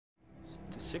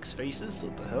6 faces?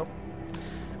 What the hell?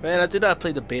 Man, I did not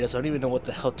play the beta, so I don't even know what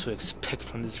the hell to expect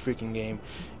from this freaking game.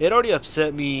 It already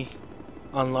upset me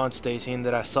on launch day, seeing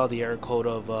that I saw the error code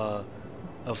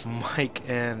of Mike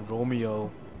and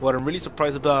Romeo. What I'm really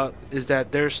surprised about is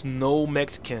that there's no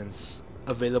Mexicans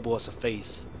available as a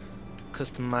face.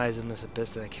 Customize them as the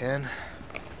best that I can.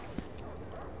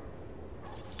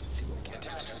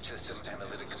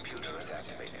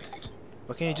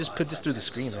 Why can't you just put this through the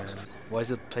screen, man? Why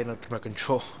is it playing up through my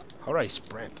control? How do I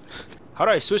sprint? How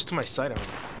do I switch to my sidearm?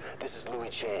 This is Louis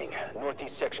Chang,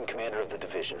 Northeast Section Commander of the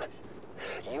Division.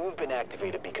 You have been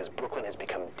activated because Brooklyn has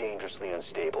become dangerously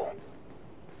unstable.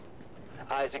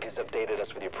 Isaac has updated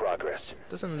us with your progress.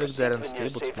 Doesn't look that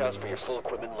unstable, to be honest. For your full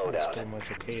equipment It's loadout. pretty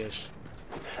much okay-ish.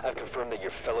 I've confirmed that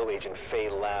your fellow agent Faye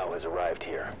Lau has arrived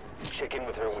here. Check in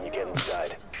with her when you get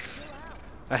inside.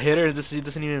 I hit her, this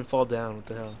doesn't even fall down. What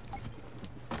the hell?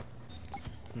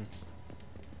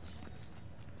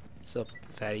 What's up,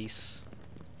 fatties?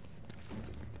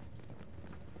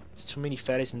 There's too many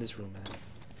fatties in this room, man.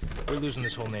 We're losing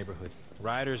this whole neighborhood.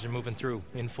 Rioters are moving through,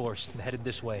 in force, headed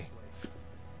this way.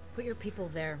 Put your people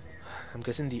there. I'm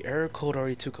guessing the error code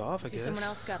already took off, I See, guess. someone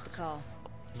else got the call.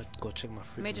 Let's go check my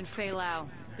freaking... Agent Faye Lau,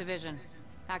 Division.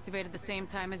 Activated the same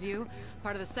time as you,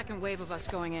 part of the second wave of us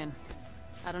going in.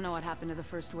 I don't know what happened to the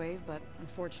first wave, but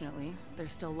unfortunately,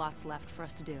 there's still lots left for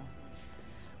us to do.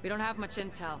 We don't have much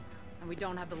intel, and we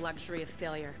don't have the luxury of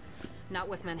failure. Not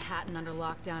with Manhattan under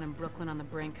lockdown and Brooklyn on the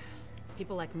brink.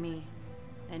 People like me,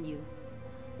 and you,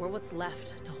 we're what's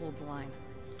left to hold the line.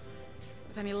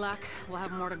 With any luck, we'll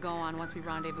have more to go on once we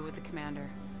rendezvous with the commander.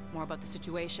 More about the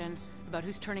situation, about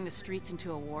who's turning the streets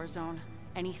into a war zone.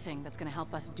 Anything that's gonna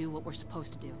help us do what we're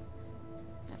supposed to do.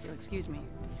 Now, if you'll excuse me,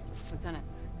 Lieutenant.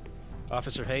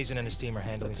 Officer Hazen and his team are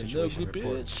handling That's a situation lovely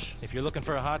reports. bitch. If you're looking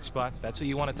for a hot spot, that's who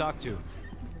you want to talk to.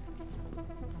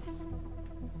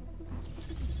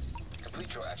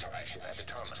 Complete your activation at the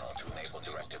terminal to enable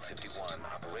Directive 51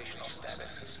 operational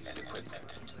status and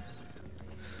equipment.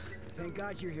 Thank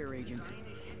God you're here, Agent.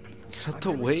 Get out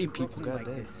the way, people,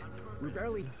 goddamn. We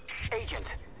barely... Agent,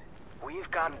 we've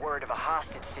got word of a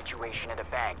hostage situation at a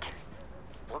bank.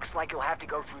 Looks like you'll have to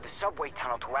go through the subway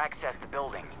tunnel to access the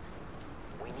building.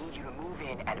 We need you to move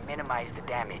in and minimize the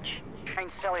damage.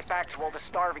 And sell it back to all the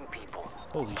starving people.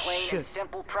 Holy Plain shit. and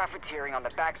simple profiteering on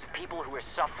the backs of people who are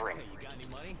suffering.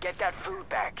 Get that food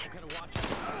back.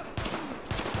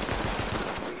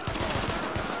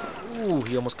 Ooh,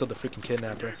 he almost killed the freaking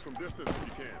kidnapper.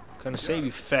 Gonna save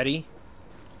you, fatty.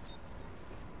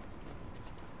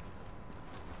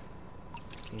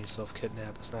 Getting yourself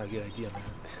kidnapped. That's not a good idea, man.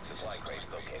 Supply crate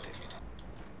located.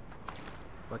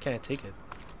 Why can't I take it?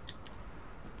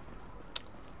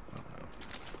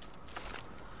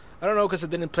 I don't know, because I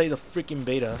didn't play the freaking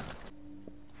beta.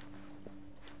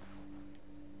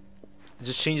 It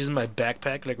just changes my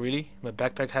backpack, like really? My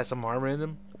backpack has some armor in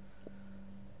them.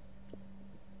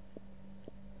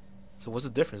 So what's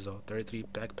the difference though? 33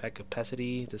 backpack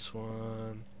capacity, this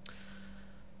one.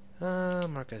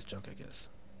 Mark as junk, I guess.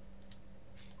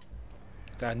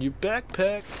 Got a new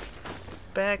backpack.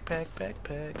 Backpack.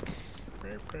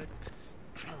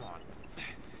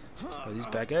 Are these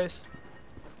bad guys?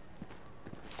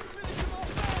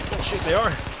 Oh shit, they are.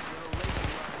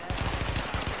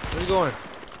 Where are you going?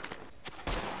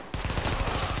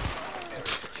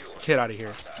 Get out of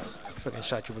here. Fucking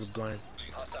shot you with a blind.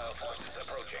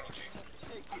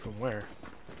 From where?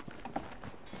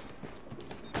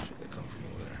 Shit, they come from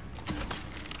over there.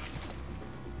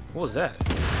 What was that?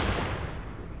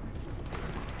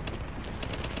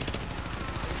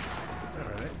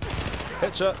 Alright.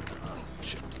 Headshot.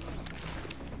 Shit.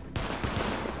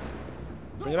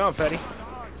 Bring it on, fatty.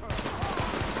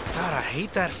 God, I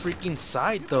hate that freaking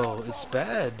sight though. It's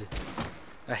bad.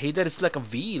 I hate that it's like a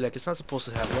V. Like it's not supposed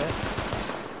to have that.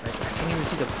 Like I can't even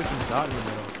see the freaking dot in the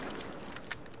middle.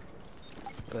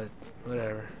 But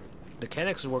whatever.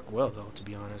 Mechanics work well though, to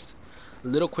be honest. A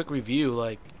little quick review,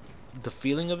 like the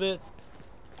feeling of it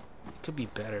could be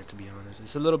better, to be honest.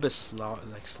 It's a little bit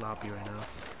sloppy right now.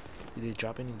 Did they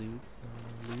drop any loot?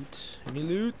 No loot. Any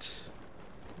loot?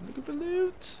 I'm looking for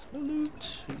loot. No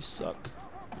loot. You suck.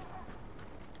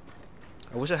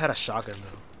 I wish I had a shotgun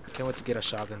though. I can't wait to get a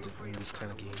shotgun in this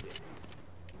kind of game.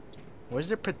 Where's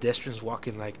there pedestrians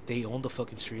walking like they own the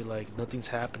fucking street, like nothing's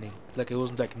happening, like it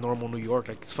wasn't like normal New York,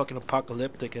 like it's fucking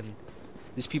apocalyptic and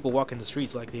these people walk in the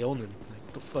streets like they own them. Like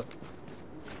what the fuck?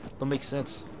 Don't make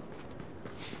sense.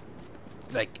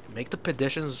 Like make the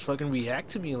pedestrians fucking react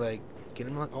to me, like get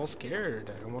them all scared.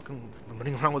 Like, I'm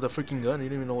running around with a freaking gun. You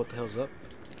don't even know what the hell's up.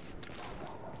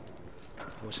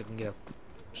 I wish I can get a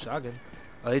shotgun.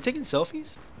 Are they taking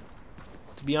selfies?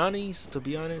 To be honest, to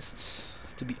be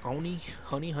honey.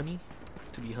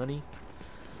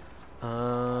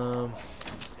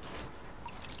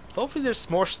 Hopefully there's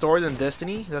more story than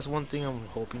Destiny. That's one thing I'm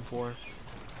hoping for.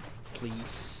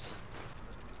 Please.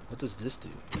 What does this do?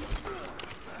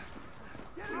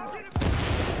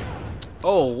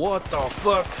 Oh, what the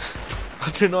fuck? I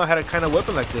didn't know I had a kind of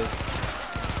weapon like this.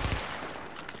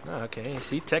 Ah, okay,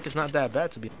 see, tech is not that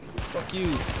bad to be. Fuck you.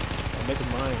 I'll make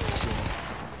it mine soon.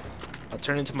 I'll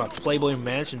turn into my Playboy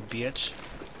Mansion, bitch.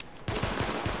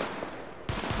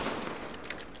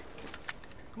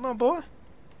 Come on, boy.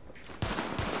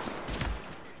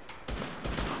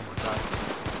 Oh my god.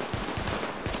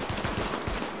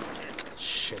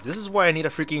 Shit, this is why I need a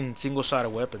freaking single-shot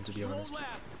weapon, to be honest.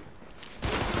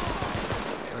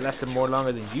 I lasted more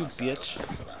longer than you, bitch.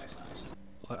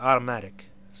 What, automatic?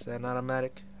 Is that an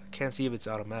automatic? I can't see if it's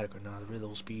automatic or not.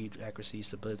 Reload speed, accuracy,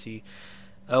 stability.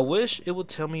 I wish it would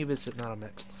tell me if it's an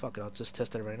automatic. Fuck it, I'll just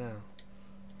test it right now.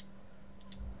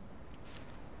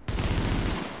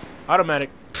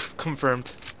 Automatic.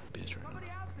 Confirmed. Bitch right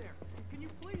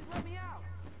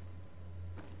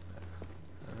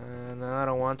now. No, I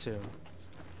don't want to.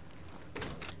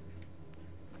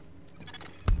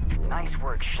 Nice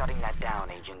work shutting that down,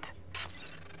 Agent.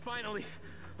 Finally!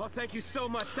 Oh, thank you so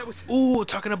much. That was. Ooh,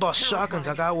 talking about shotguns,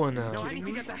 I got one now. No, I need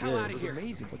to get the hell out of here.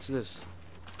 Amazing. What's this?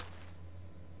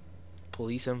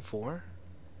 Police M4?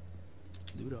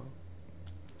 Ludo.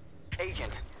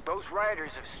 Agent, those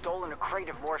rioters have stolen a crate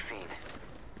of morphine.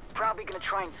 Probably gonna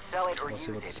try and sell it or We'll use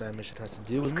see what the it. side mission has to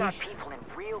do with We've me. got people in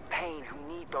real pain who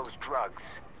need those drugs.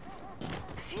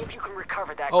 See if you can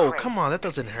recover that Oh, crate. come on, that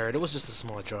doesn't hurt. It was just a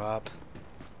small drop.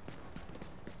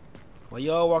 Why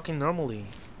y'all walking normally?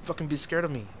 Fucking be scared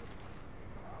of me.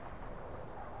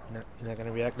 You're not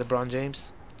gonna react, LeBron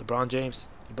James? LeBron James.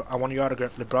 I want your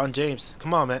autograph. LeBron James.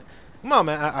 Come on, man. Come on,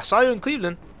 man. I saw you in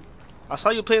Cleveland. I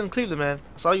saw you play in Cleveland, man.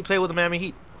 I saw you play with the Miami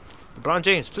Heat. LeBron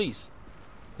James, please.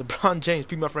 LeBron James,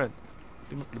 be my friend.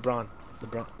 Be my, LeBron.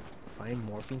 Find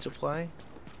morphine supply?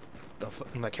 The fuck?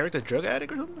 Is my character a drug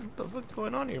addict or something? What the fuck's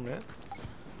going on here, man?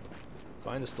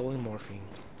 Find the stolen morphine.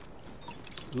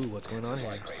 Ooh, what's going on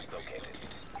here?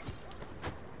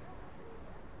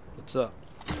 What's up?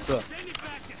 What's up?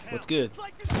 What's good?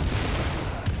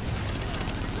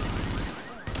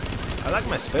 I like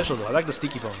my special though. I like the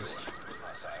sticky bombs.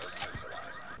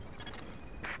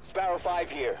 Sparrow 5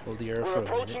 here. Hold the air We're for a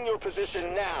approaching minute. your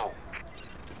position now.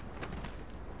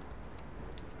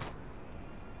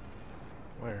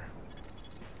 Where?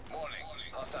 Morning.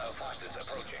 Hostile forces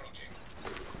approaching.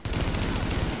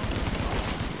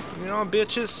 Bring it on,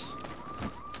 bitches.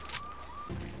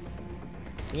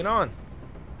 Bring it on.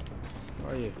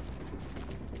 Where are you?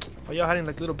 Why y'all hiding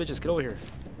like little bitches? Get over here.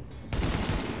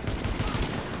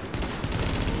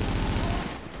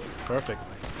 Perfect.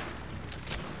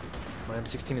 My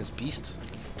M16 is beast.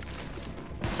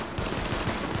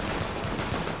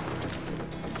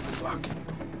 Fuck.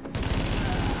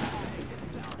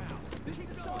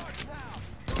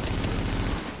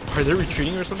 Are they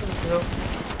retreating or something? You know?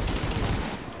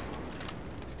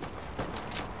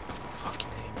 Fucking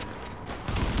A, man.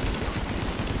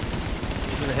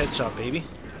 He's in a headshot, baby.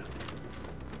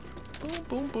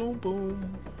 Boom, boom, boom,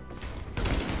 boom.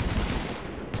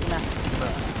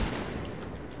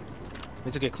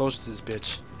 Need to get closer to this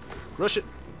bitch. Rush it!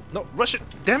 No, rush it!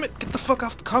 Damn it! Get the fuck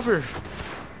off the cover!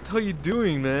 What the hell are you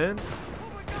doing, man?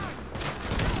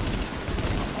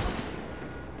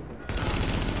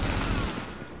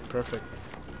 Perfect.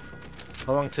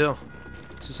 How long till?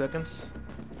 2 seconds?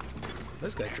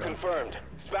 This guy dropped. Confirmed.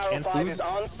 Sparrow Canned 5 food? is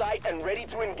on site and ready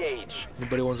to engage.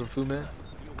 Anybody want some food, man?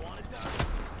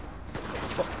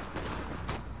 Fuck.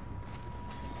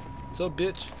 What's up,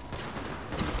 bitch?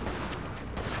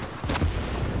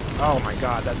 Oh my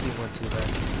god, that thing went to the back.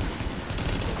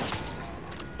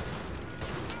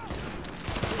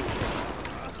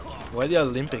 Why are they all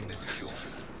limping?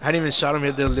 I hadn't even shot him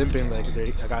yet, they're limping like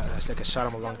I shot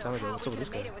him a long time ago. What's up with this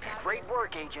guy? Great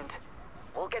work, Agent.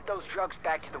 We'll get those drugs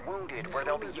back to the wounded where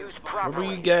they'll be used properly. Where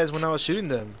were you guys when I was shooting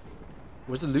them?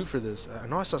 Where's the loot for this? I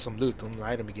know I saw some loot. Don't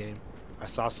lie to me, game. I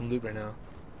saw some loot right now.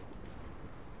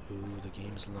 Ooh, the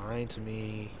game's lying to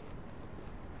me.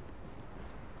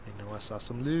 I know I saw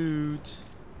some loot.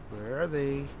 Where are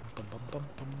they? Bum, bum, bum,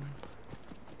 bum.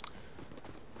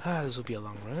 Ah, this will be a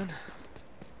long run.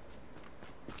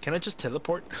 Can I just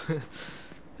teleport?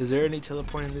 Is there any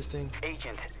teleport in this thing?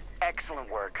 Agent, excellent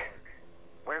work.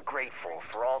 We're grateful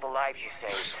for all the lives you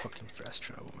saved. Fucking fast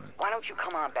travel, man. Why don't you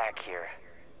come on back here?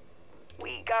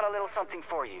 We got a little something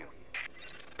for you.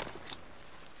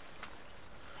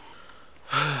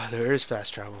 There is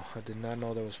fast travel. I did not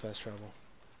know there was fast travel.